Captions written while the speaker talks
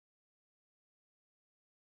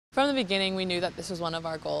From the beginning, we knew that this was one of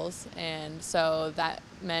our goals, and so that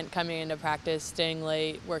meant coming into practice, staying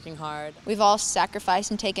late, working hard. We've all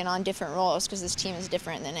sacrificed and taken on different roles because this team is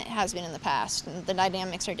different than it has been in the past, and the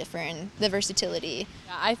dynamics are different, and the versatility.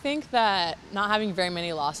 Yeah, I think that not having very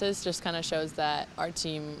many losses just kind of shows that our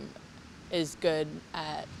team is good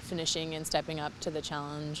at finishing and stepping up to the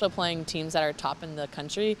challenge. So playing teams that are top in the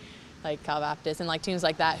country, like Cal Baptist, and like teams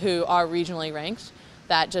like that who are regionally ranked,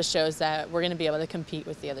 that just shows that we're going to be able to compete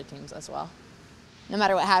with the other teams as well. No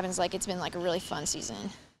matter what happens, it's been a really fun season.